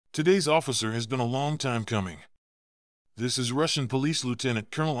Today's officer has been a long time coming. This is Russian Police Lieutenant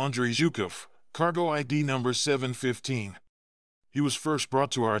Colonel Andrey Zhukov, cargo ID number 715. He was first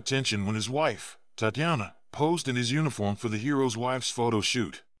brought to our attention when his wife, Tatiana, posed in his uniform for the hero's wife's photo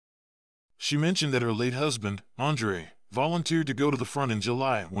shoot. She mentioned that her late husband, Andrey, volunteered to go to the front in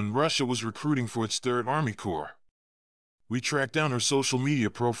July when Russia was recruiting for its Third Army Corps. We tracked down her social media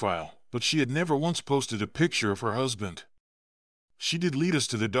profile, but she had never once posted a picture of her husband. She did lead us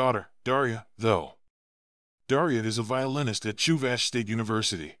to their daughter, Daria, though. Daria is a violinist at Chuvash State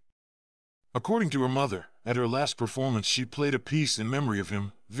University. According to her mother, at her last performance she played a piece in memory of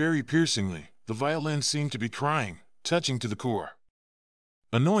him, very piercingly. The violin seemed to be crying, touching to the core.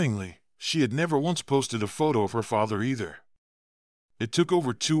 Annoyingly, she had never once posted a photo of her father either. It took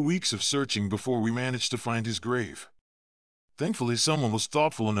over 2 weeks of searching before we managed to find his grave. Thankfully, someone was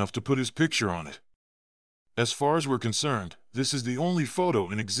thoughtful enough to put his picture on it. As far as we're concerned, this is the only photo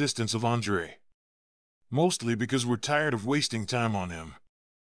in existence of Andrey. Mostly because we're tired of wasting time on him.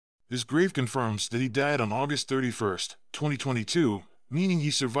 His grave confirms that he died on August 31st, 2022, meaning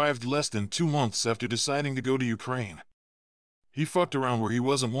he survived less than 2 months after deciding to go to Ukraine. He fucked around where he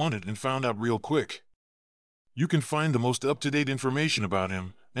wasn't wanted and found out real quick. You can find the most up-to-date information about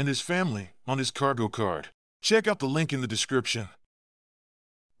him and his family on his cargo card. Check out the link in the description.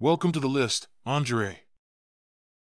 Welcome to the list, Andrey.